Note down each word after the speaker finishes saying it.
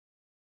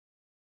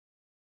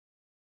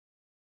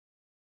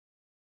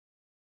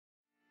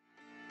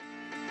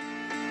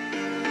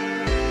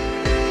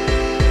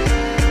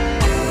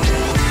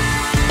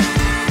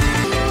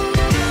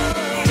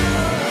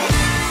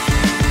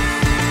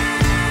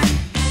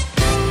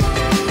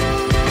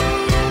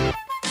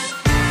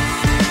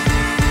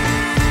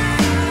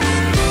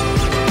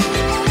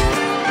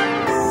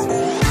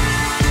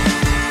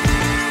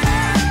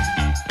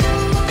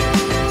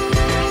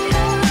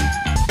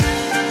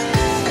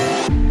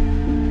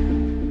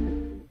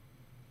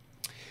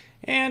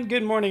And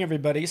good morning,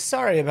 everybody.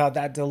 Sorry about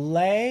that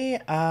delay.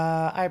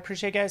 I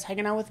appreciate you guys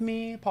hanging out with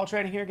me. Paul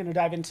Trani here, going to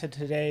dive into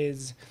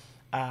today's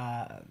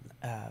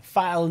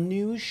file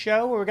news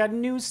show where we got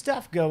new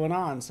stuff going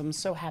on. So I'm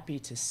so happy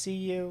to see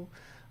you.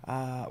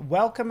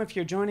 Welcome if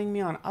you're joining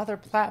me on other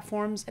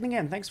platforms. And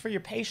again, thanks for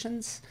your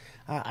patience.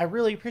 I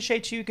really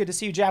appreciate you. Good to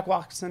see you, Jack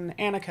Watson,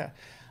 Annika,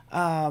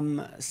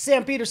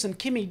 Sam Peterson,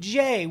 Kimmy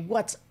J.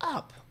 What's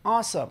up?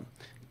 Awesome.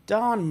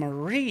 Dawn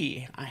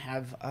Marie. I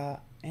have a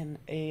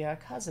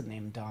cousin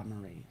named Dawn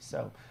Marie.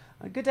 So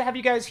good to have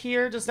you guys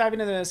here. Just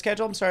diving into the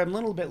schedule. I'm sorry I'm a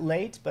little bit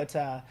late, but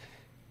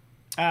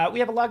we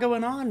have a lot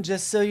going on,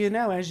 just so you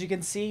know. As you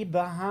can see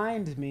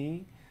behind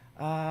me,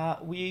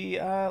 we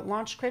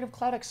launched Creative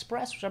Cloud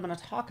Express, which I'm going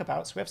to talk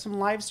about. So we have some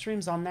live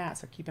streams on that,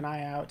 so keep an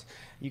eye out.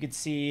 You can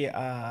see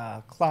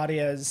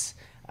Claudia's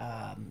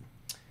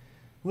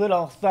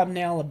little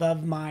thumbnail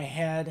above my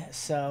head.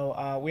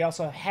 So we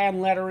also have hand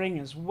lettering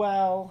as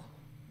well,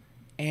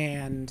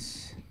 and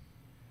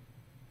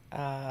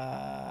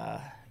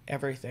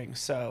everything.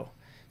 So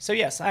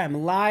yes, I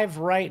am live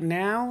right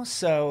now.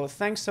 So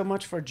thanks so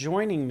much for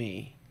joining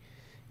me.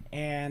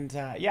 And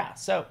yeah,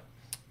 so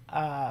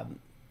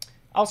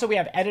also we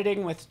have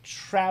editing with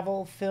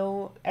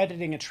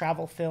editing a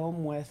travel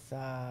film with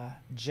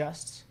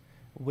Just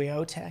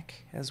Weotech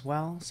as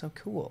well. So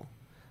cool.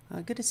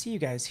 Good to see you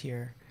guys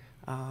here.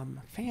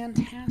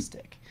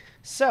 Fantastic.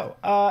 So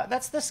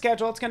that's the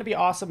schedule. It's going to be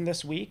awesome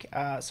this week.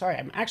 Sorry,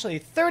 I'm actually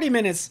 30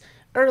 minutes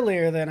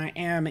earlier than I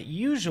am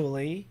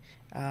usually.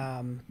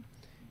 Yeah,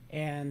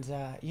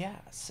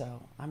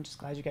 so I'm just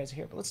glad you guys are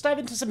here. But let's dive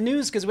into some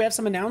news because we have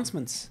some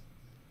announcements.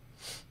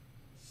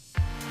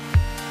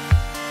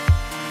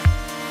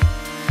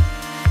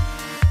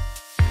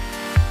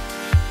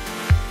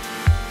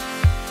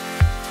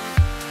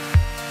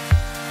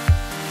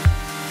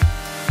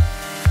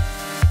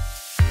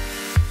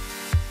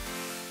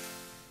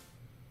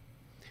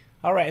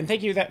 All right, and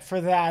thank you for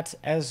that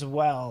as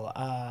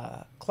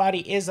well.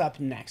 Cloudy is up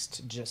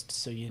next, just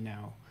so you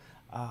know.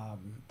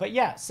 But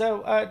yeah,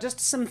 so just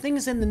some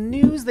things in the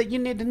news that you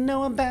need to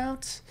know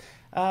about.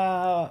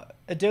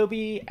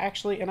 Adobe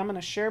actually, and I'm going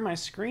to share my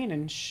screen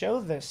and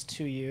show this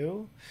to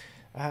you.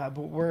 But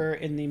we're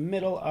in the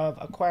middle of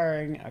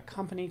acquiring a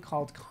company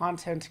called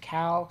Content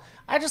Cal.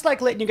 I just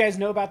like letting you guys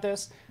know about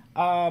this.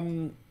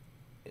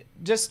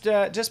 Just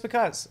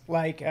because,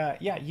 like,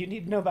 yeah, you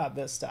need to know about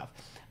this stuff.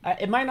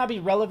 It might not be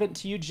relevant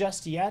to you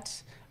just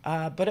yet,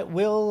 but it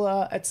will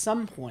at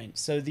some point.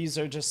 So these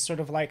are just sort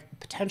of like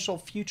potential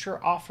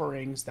future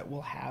offerings that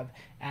we'll have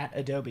at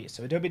Adobe.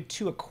 So Adobe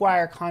to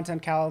acquire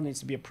Content Cal needs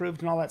to be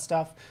approved and all that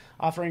stuff,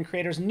 offering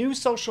creators new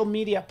social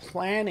media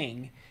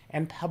planning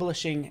and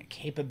publishing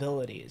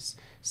capabilities.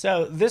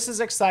 So this is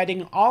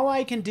exciting. All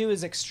I can do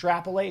is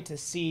extrapolate to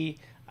see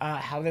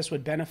how this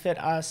would benefit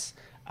us.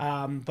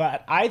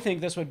 But I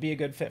think this would be a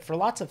good fit for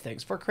lots of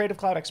things, for Creative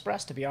Cloud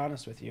Express, to be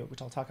honest with you,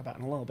 which I'll talk about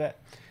in a little bit.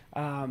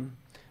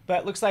 But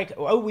it looks like,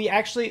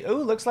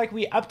 looks like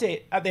they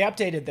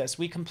updated this.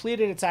 We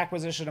completed its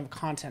acquisition of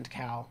Content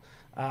Cal.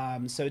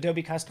 So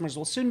Adobe customers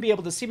will soon be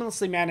able to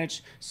seamlessly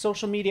manage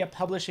social media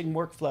publishing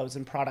workflows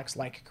and products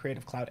like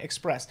Creative Cloud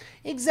Express.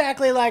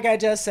 Exactly like I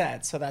just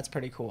said. So that's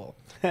pretty cool.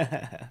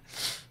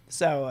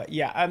 So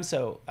yeah, I'm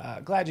so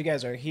glad you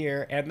guys are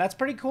here, and that's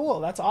pretty cool.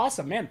 That's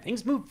awesome, man.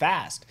 Things move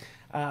fast.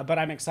 But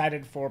I'm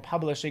excited for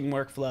publishing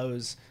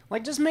workflows.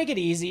 Like, just make it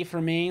easy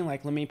for me.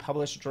 Like, let me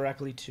publish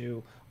directly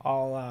to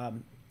all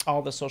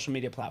the social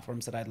media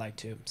platforms that I'd like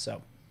to.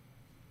 So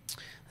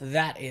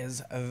that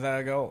is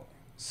the goal.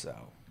 So,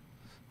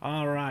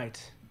 all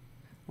right,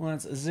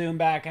 let's zoom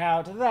back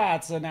out.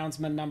 That's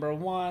announcement number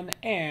one,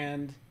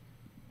 and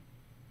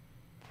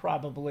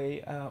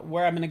probably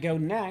where I'm going to go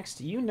next.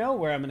 You know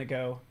where I'm going to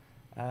go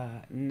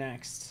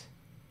next,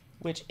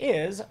 which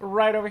is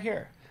right over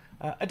here.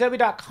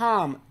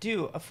 Adobe.com,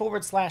 do a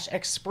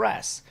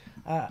 /express.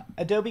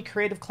 Adobe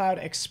Creative Cloud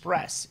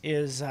Express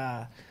is,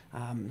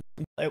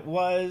 it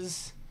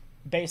was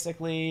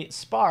basically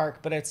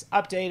Spark, but it's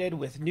updated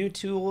with new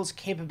tools,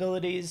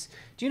 capabilities.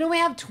 Do you know we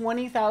have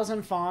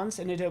 20,000 fonts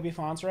in Adobe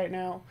Fonts right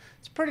now?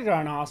 It's pretty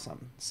darn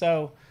awesome.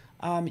 So,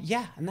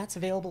 yeah, and that's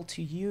available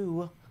to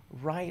you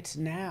right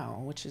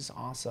now, which is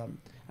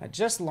awesome.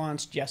 Just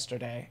launched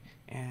yesterday,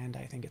 and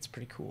I think it's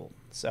pretty cool.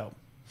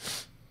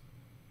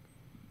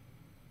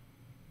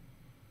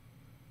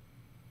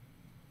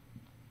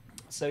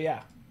 So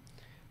yeah.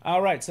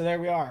 All right, so there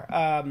we are.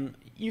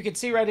 You can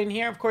see right in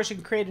here, of course, you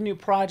can create a new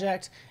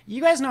project. You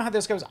guys know how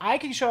this goes. I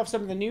can show off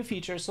some of the new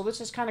features, so let's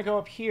just kind of go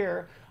up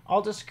here.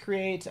 I'll just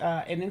create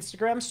an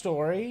Instagram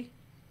story,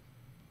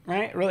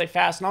 right, really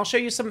fast, and I'll show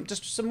you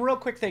just some real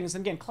quick things.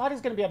 And again,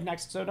 Claudia's going to be up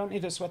next, so don't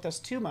need to sweat this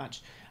too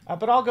much.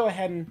 But I'll go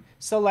ahead and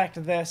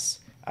select this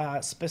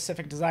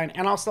specific design,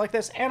 and I'll select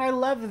this, and I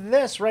love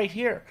this right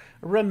here,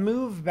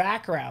 remove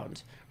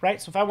background, right?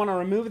 So if I want to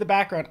remove the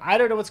background, I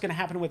don't know what's going to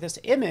happen with this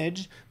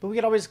image, but we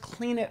could always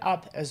clean it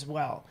up as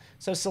well.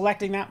 So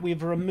selecting that,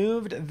 we've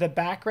removed the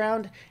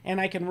background,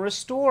 and I can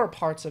restore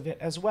parts of it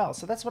as well.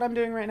 So that's what I'm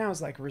doing right now,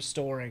 is like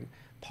restoring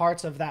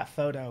parts of that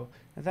photo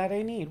that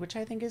I need, which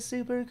I think is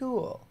super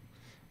cool.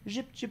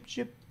 Zip, zip,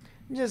 zip.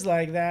 Just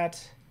like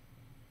that.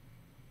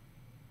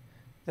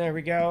 There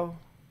we go.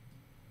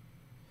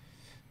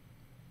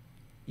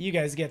 You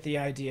guys get the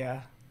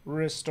idea.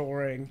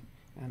 Restoring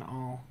and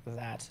all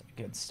that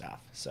good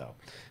stuff. So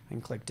I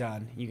can click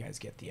done. You guys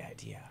get the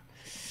idea.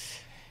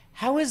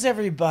 How is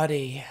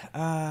everybody?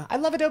 I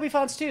love Adobe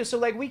fonts too. So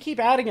like we keep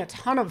adding a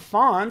ton of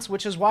fonts,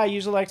 which is why I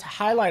usually like to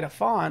highlight a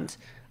font.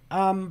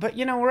 But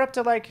you know, we're up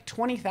to like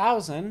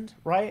 20,000,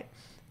 right?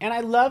 And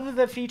I love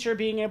the feature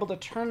being able to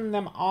turn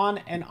them on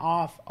and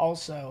off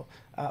also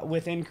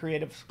within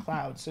Creative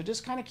Cloud. So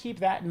just kind of keep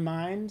that in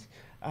mind,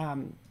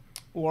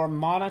 or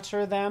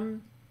monitor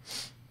them.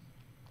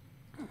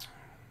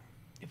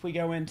 If we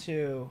go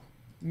into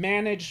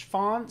Manage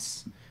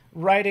Fonts,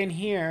 right in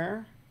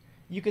here,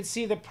 you could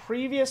see the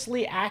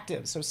previously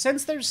active. So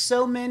since there's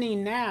so many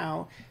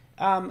now,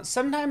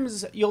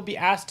 sometimes you'll be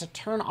asked to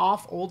turn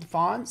off old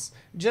fonts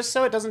just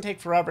so it doesn't take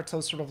forever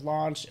to sort of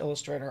launch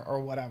Illustrator or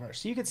whatever.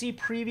 So you can see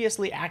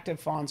previously active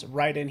fonts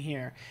right in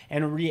here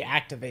and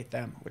reactivate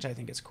them, which I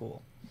think is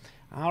cool.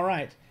 All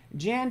right.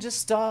 Jan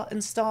just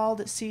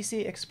installed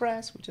CC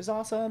Express, which is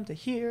awesome to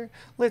hear.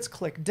 Let's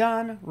click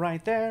done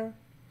right there.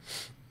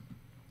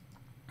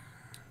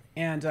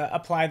 And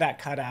apply that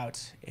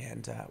cutout,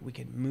 and we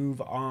can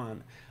move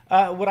on.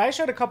 What I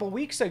showed a couple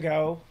weeks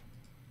ago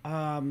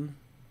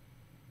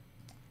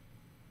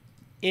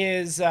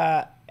is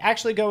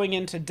actually going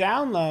into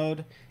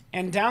download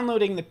and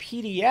downloading the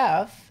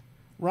PDF,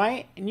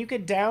 right? And you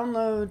could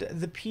download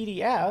the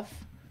PDF,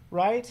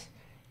 right?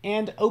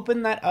 And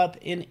open that up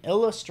in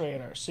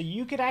Illustrator. So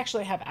you could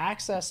actually have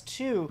access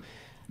to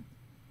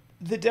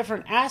the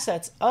different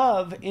assets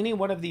of any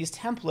one of these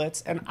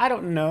templates. And I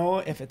don't know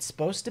if it's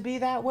supposed to be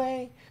that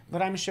way,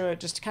 but I'm sure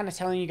just kind of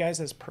telling you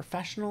guys as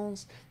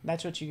professionals,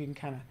 that's what you can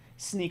kind of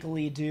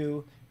sneakily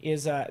do,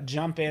 is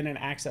jump in and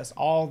access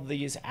all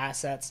these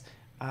assets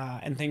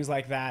and things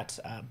like that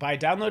by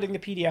downloading the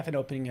PDF and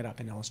opening it up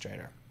in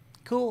Illustrator.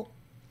 Cool.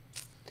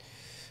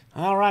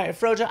 All right,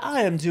 Froja,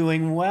 I am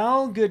doing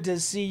well. Good to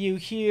see you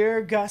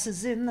here. Gus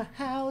is in the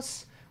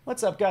house.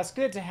 What's up, Gus?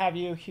 Good to have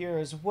you here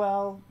as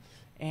well.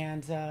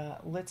 And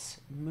let's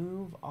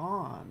move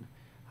on.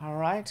 All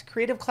right,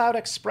 Creative Cloud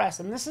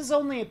Express. And this is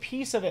only a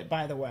piece of it,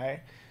 by the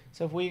way.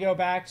 So if we go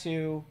back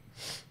to,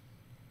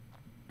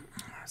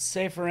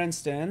 say, for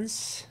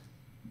instance,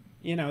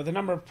 you know, the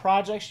number of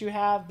projects you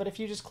have. But if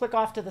you just click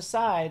off to the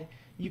side,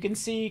 you can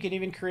see you can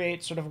even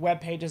create sort of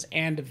web pages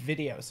and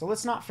videos. So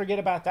let's not forget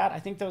about that. I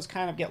think those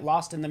kind of get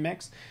lost in the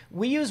mix.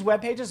 We use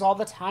web pages all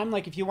the time.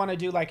 Like if you want to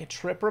do like a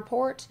trip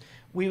report,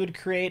 we would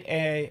create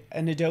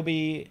an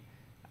Adobe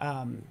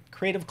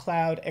Creative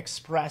Cloud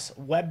Express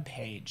web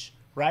page,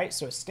 right?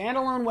 So a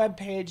standalone web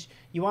page.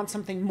 You want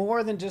something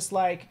more than just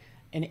like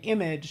an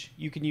image,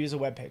 you can use a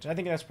web page. I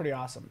think that's pretty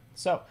awesome.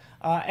 So,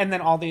 and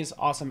then all these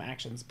awesome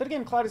actions. But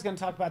again, Claudia's going to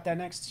talk about that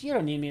next. You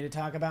don't need me to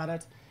talk about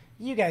it.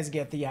 You guys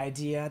get the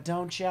idea,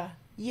 don't ya?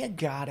 You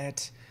got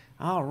it.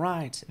 All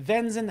right.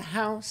 Ven's in the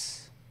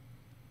house.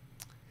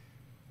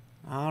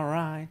 All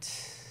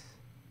right.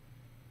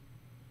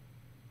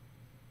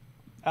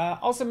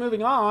 Also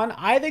moving on,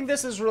 I think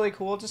this is really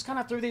cool. Just kind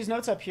of threw these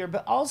notes up here,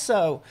 but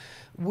also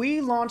we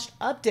launched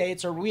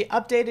updates, or we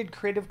updated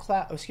Creative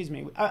Cloud,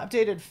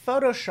 updated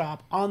Photoshop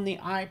on the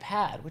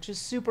iPad, which is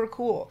super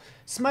cool.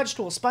 Smudge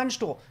tool, sponge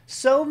tool,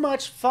 so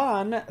much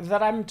fun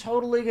that I'm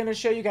totally going to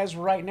show you guys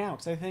right now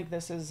because I think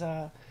this is,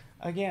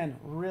 again,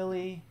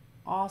 really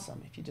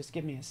awesome. If you just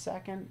give me a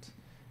second,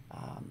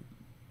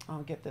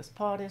 I'll get this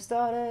party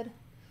started.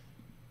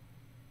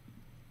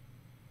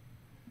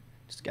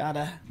 Just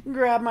gotta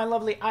grab my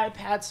lovely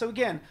iPad. So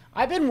again,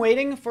 I've been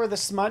waiting for the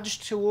Smudge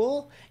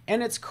tool,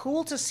 and it's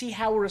cool to see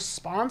how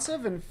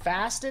responsive and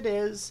fast it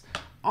is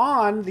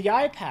on the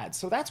iPad.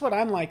 So that's what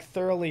I'm like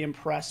thoroughly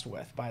impressed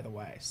with, by the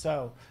way.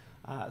 So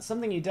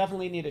something you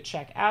definitely need to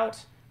check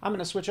out. I'm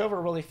gonna switch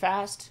over really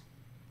fast.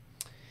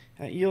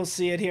 You'll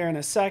see it here in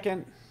a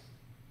second.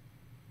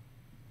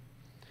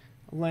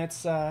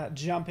 Let's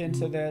jump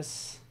into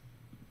this,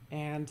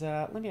 and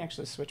let me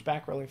actually switch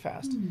back really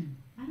fast.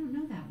 I don't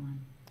know that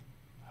one.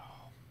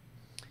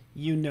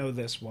 You know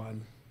this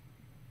one.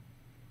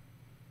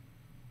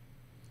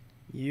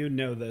 You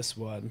know this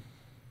one.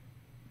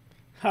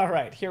 All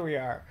right, here we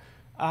are.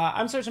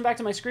 I'm switching back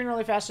to my screen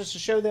really fast just to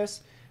show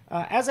this.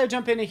 As I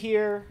jump into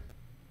here,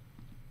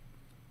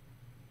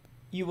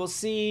 you will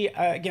see,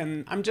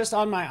 again, I'm just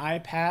on my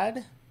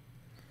iPad.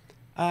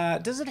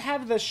 Does it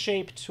have the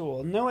shape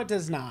tool? No, it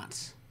does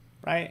not,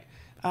 right?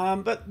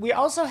 But we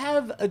also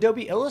have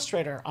Adobe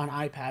Illustrator on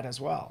iPad as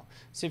well.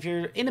 So if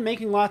you're into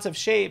making lots of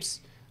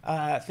shapes,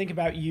 think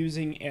about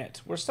using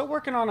it. We're still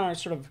working on our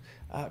sort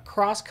of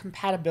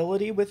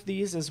cross-compatibility with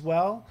these as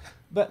well.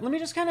 But let me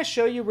just kind of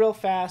show you real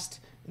fast.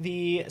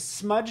 The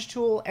Smudge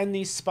tool and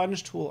the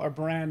Sponge tool are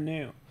brand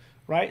new,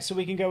 right? So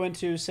we can go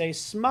into, say,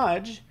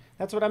 Smudge.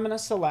 That's what I'm going to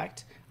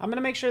select. I'm going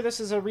to make sure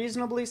this is a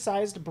reasonably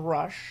sized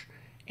brush.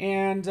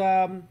 And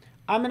I'm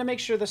going to make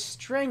sure the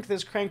strength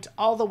is cranked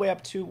all the way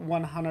up to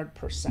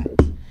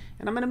 100%.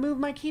 And I'm going to move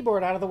my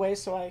keyboard out of the way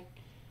so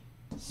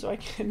I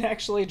can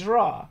actually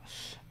draw.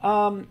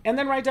 And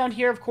then right down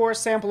here, of course,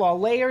 sample all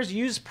layers,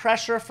 use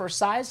pressure for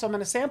size. So I'm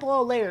going to sample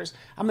all layers.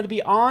 I'm going to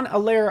be on a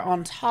layer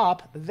on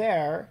top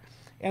there.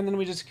 And then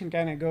we just can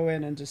kind of go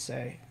in and just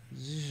say,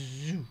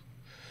 zoo.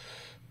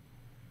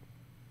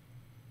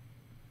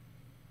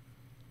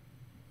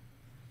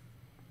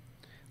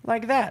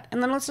 Like that.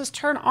 And then let's just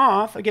turn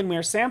off. Again, we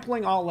are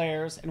sampling all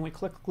layers, and we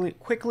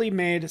quickly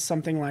made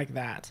something like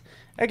that.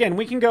 Again,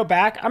 we can go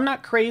back. I'm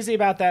not crazy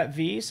about that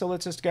V, so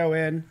let's just go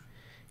in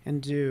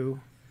and do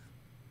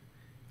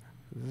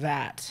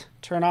that.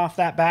 Turn off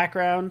that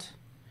background.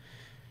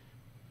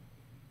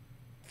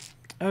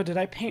 Oh, did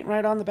I paint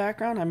right on the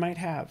background? I might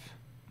have.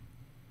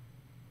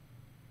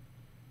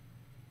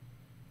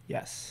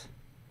 Yes.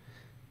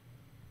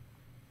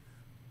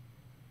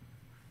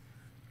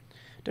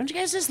 Don't you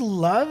guys just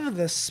love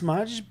the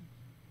smudge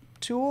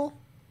tool?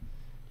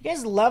 You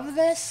guys love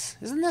this?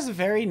 Isn't this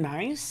very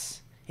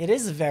nice? It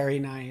is very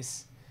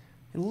nice.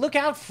 Look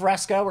out,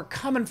 Fresco. We're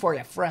coming for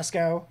you,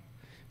 Fresco.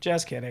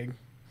 Just kidding.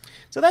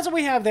 So that's what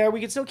we have there. We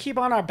can still keep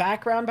on our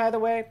background, by the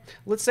way.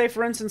 Let's say,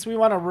 for instance, we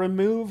want to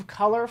remove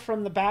color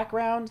from the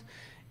background.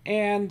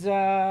 And,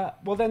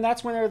 well, then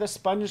that's where the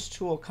sponge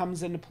tool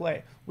comes into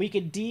play. We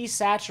could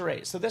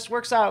desaturate. So this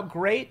works out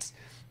great.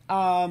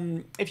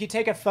 If you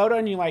take a photo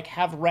and you like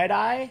have red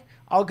eye,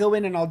 I'll go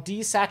in and I'll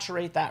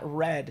desaturate that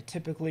red,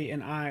 typically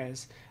in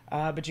eyes.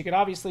 But you can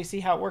obviously see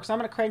how it works. I'm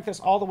going to crank this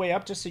all the way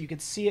up just so you can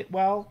see it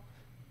well.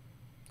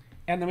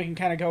 And then we can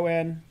kind of go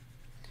in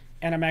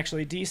and I'm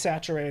actually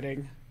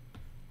desaturating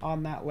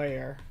on that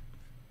layer.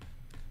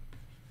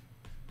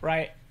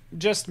 Right?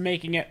 Just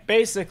making it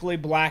basically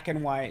black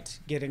and white,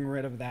 getting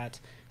rid of that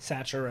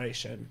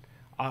saturation,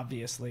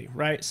 obviously.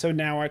 Right? So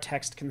now our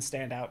text can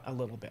stand out a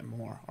little bit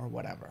more or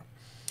whatever.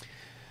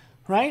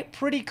 Right?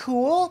 Pretty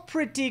cool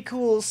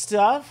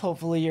stuff.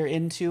 Hopefully you're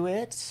into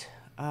it.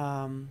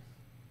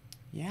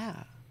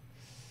 Yeah.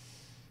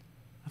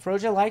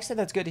 Froja likes it.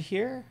 That's good to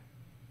hear.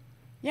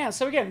 Yeah,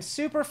 so again,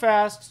 super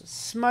fast,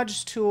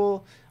 smudge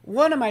tool,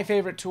 one of my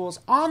favorite tools.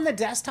 On the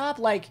desktop,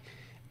 like,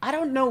 I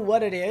don't know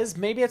what it is.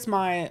 Maybe it's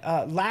my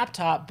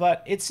laptop,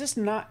 but it's just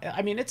not,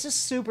 I mean, it's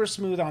just super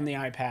smooth on the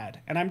iPad,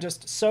 and I'm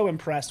just so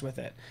impressed with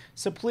it.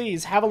 So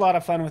please, have a lot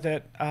of fun with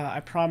it.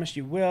 I promise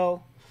you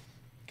will,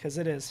 because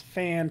it is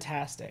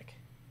fantastic.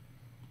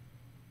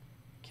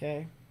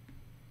 Okay.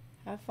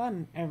 Have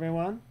fun,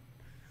 everyone.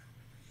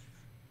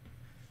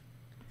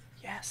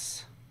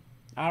 Yes.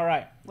 All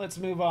right, let's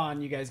move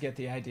on. You guys get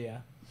the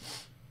idea.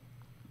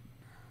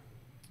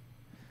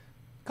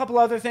 A couple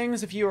other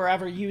things. If you are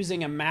ever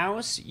using a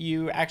mouse,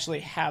 you actually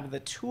have the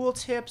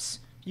tooltips.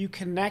 You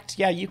connect,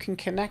 yeah, you can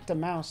connect a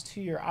mouse to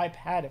your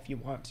iPad if you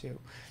want to.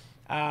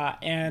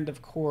 And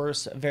of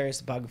course,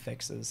 various bug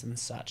fixes and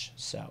such.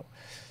 So,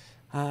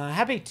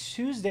 happy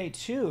Tuesday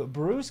too,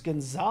 Bruce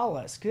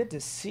Gonzalez. Good to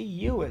see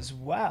you as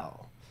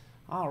well.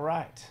 All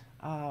right.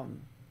 I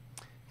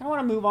want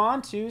to move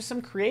on to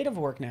some creative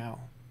work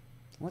now.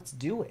 Let's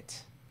do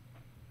it.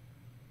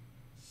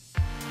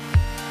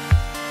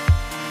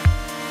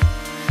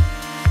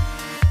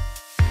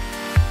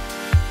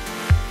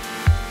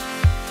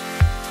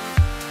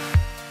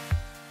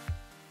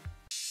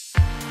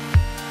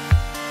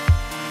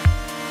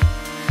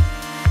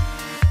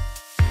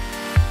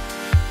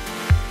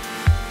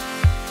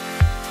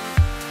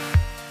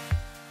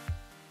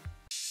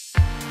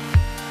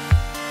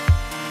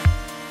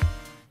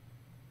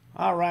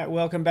 All right,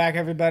 welcome back,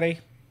 everybody.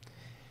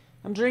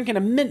 I'm drinking a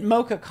mint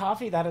mocha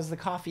coffee. That is the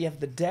coffee of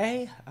the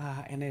day,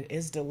 and it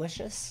is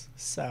delicious.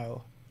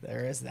 So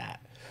there is that.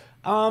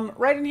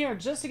 Right in here,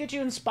 just to get you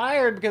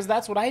inspired, because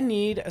that's what I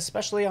need,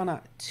 especially on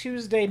a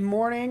Tuesday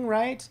morning,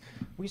 right?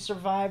 We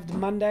survived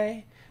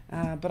Monday,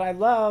 but I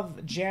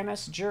love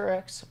Janice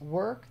Jurek's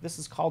work. This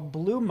is called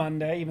Blue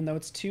Monday, even though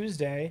it's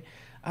Tuesday.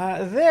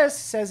 This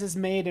says is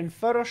made in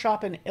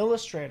Photoshop and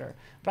Illustrator,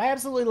 but I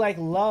absolutely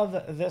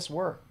love this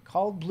work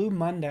called Blue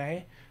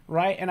Monday.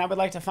 Right? And I would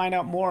like to find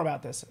out more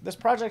about this. This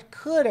project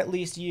could at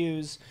least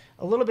use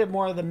a little bit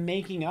more of the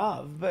making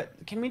of, but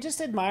can we just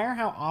admire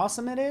how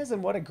awesome it is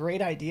and what a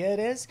great idea it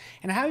is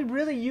and how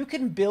really you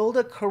can build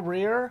a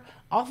career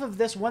off of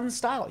this one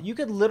style. You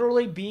could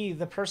literally be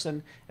the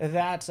person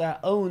that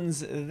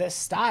owns this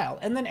style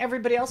and then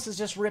everybody else is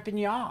just ripping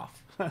you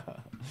off.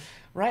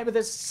 Right? But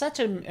there's such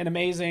an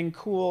amazing,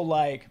 cool,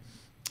 like,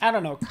 I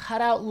don't know,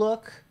 cutout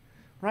look.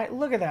 Right?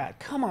 Look at that.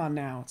 Come on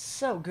now. It's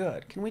so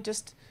good. Can we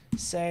just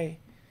say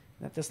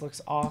that this looks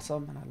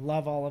awesome and I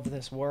love all of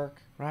this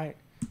work, right?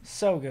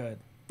 So good.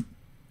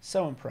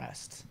 So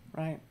impressed,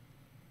 right?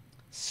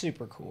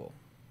 Super cool.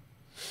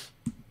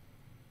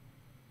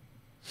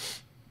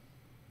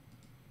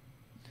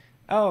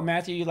 Oh,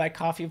 Matthew, you like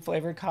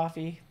coffee-flavored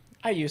coffee?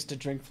 I used to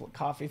drink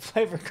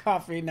coffee-flavored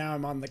coffee. Now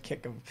I'm on the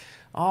kick of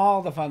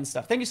all the fun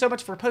stuff. Thank you so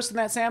much for posting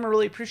that, Sam. I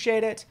really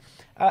appreciate it.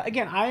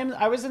 Again,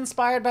 I was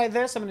inspired by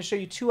this. I'm going to show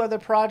you two other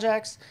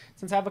projects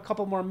since I have a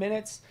couple more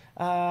minutes.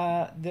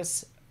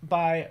 This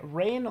by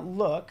Rain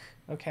Look,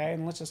 okay,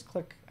 and let's just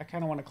click. I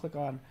kind of want to click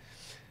on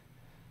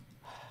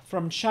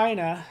from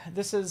China.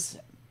 This is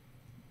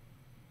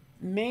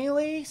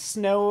Mallee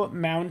Snow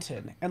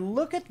Mountain. And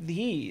look at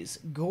these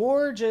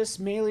gorgeous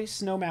Mallee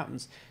Snow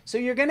Mountains. So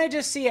you're going to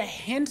just see a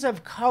hint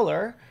of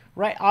color,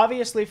 right?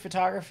 Obviously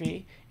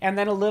photography, and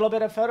then a little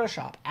bit of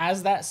Photoshop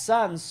as that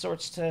sun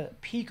starts to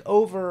peek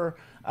over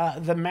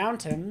the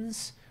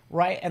mountains,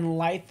 right, and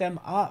light them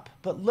up.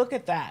 But look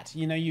at that.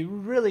 You know, you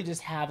really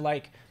just have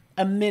like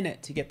a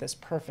minute to get this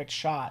perfect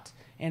shot,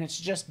 and it's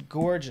just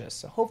gorgeous.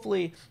 So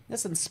hopefully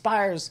this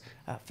inspires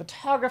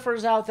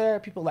photographers out there,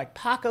 people like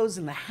Paco's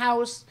in the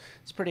house.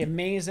 It's pretty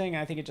amazing.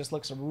 I think it just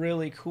looks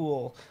really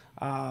cool.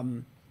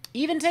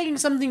 Even taking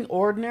something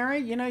ordinary,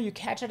 you know, you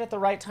catch it at the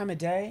right time of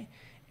day.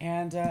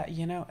 And,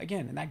 you know,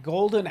 again, in that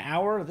golden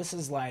hour, this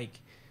is like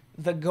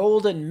the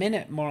golden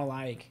minute, more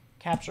like,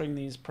 capturing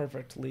these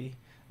perfectly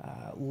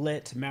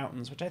lit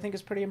mountains, which I think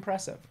is pretty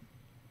impressive.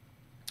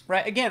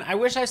 Right, again, I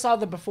wish I saw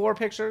the before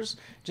pictures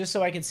just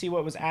so I could see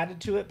what was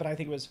added to it, but I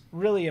think it was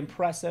really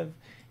impressive.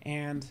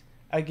 And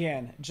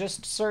again,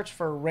 just search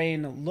for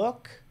rain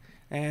look,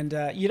 and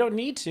you don't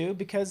need to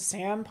because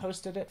Sam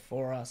posted it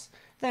for us.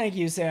 Thank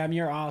you, Sam,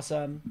 you're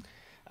awesome.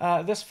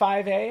 This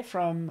 5A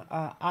from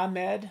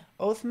Ahmed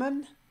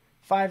Othman,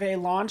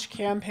 5A launch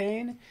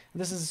campaign.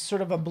 This is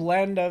sort of a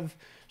blend of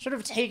sort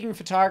of taking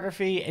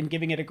photography and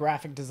giving it a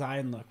graphic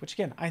design look, which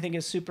again, I think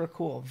is super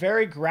cool.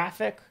 Very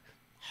graphic,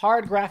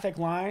 hard graphic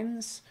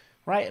lines,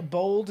 right?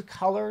 Bold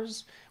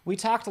colors. We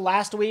talked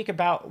last week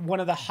about one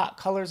of the hot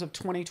colors of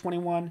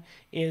 2021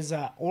 is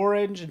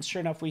orange, and sure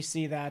enough, we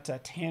see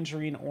that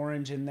tangerine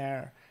orange in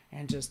there,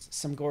 and just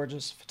some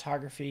gorgeous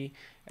photography,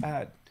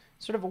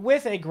 sort of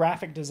with a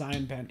graphic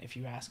design bent, if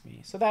you ask me.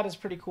 So that is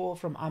pretty cool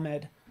from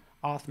Ahmed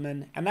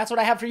Othman, and that's what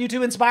I have for you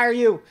to inspire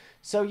you.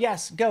 So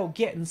yes, go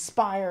get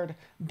inspired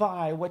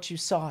by what you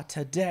saw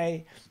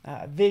today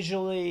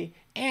visually,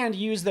 and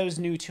use those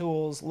new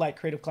tools like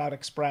Creative Cloud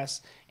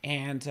Express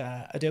and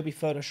Adobe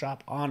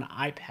Photoshop on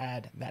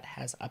iPad that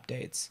has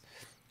updates.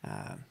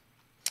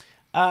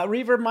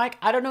 Reverb Mike,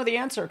 I don't know the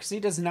answer because he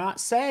does not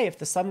say if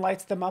the sun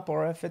lights them up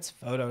or if it's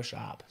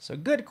Photoshop. So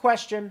good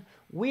question.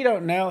 We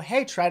don't know.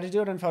 Hey, try to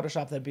do it in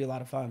Photoshop. That'd be a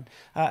lot of fun.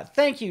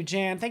 Thank you,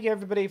 Jan. Thank you,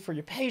 everybody, for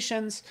your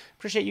patience.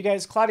 Appreciate you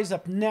guys. Claudia's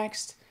up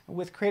next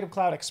with Creative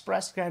Cloud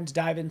Express. Going to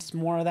dive into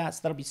more of that,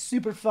 so that'll be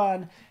super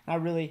fun. And I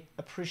really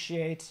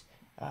appreciate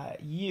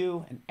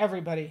you and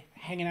everybody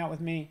hanging out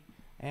with me.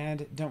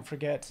 And don't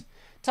forget, a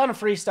ton of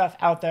free stuff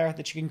out there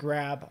that you can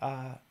grab,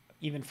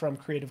 even from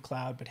Creative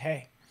Cloud. But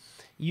hey,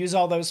 use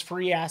all those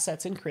free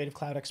assets in Creative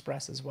Cloud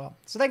Express as well.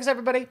 So thanks,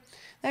 everybody.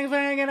 Thanks for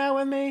hanging out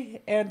with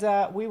me,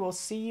 and we will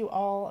see you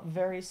all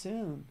very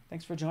soon.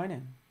 Thanks for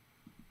joining.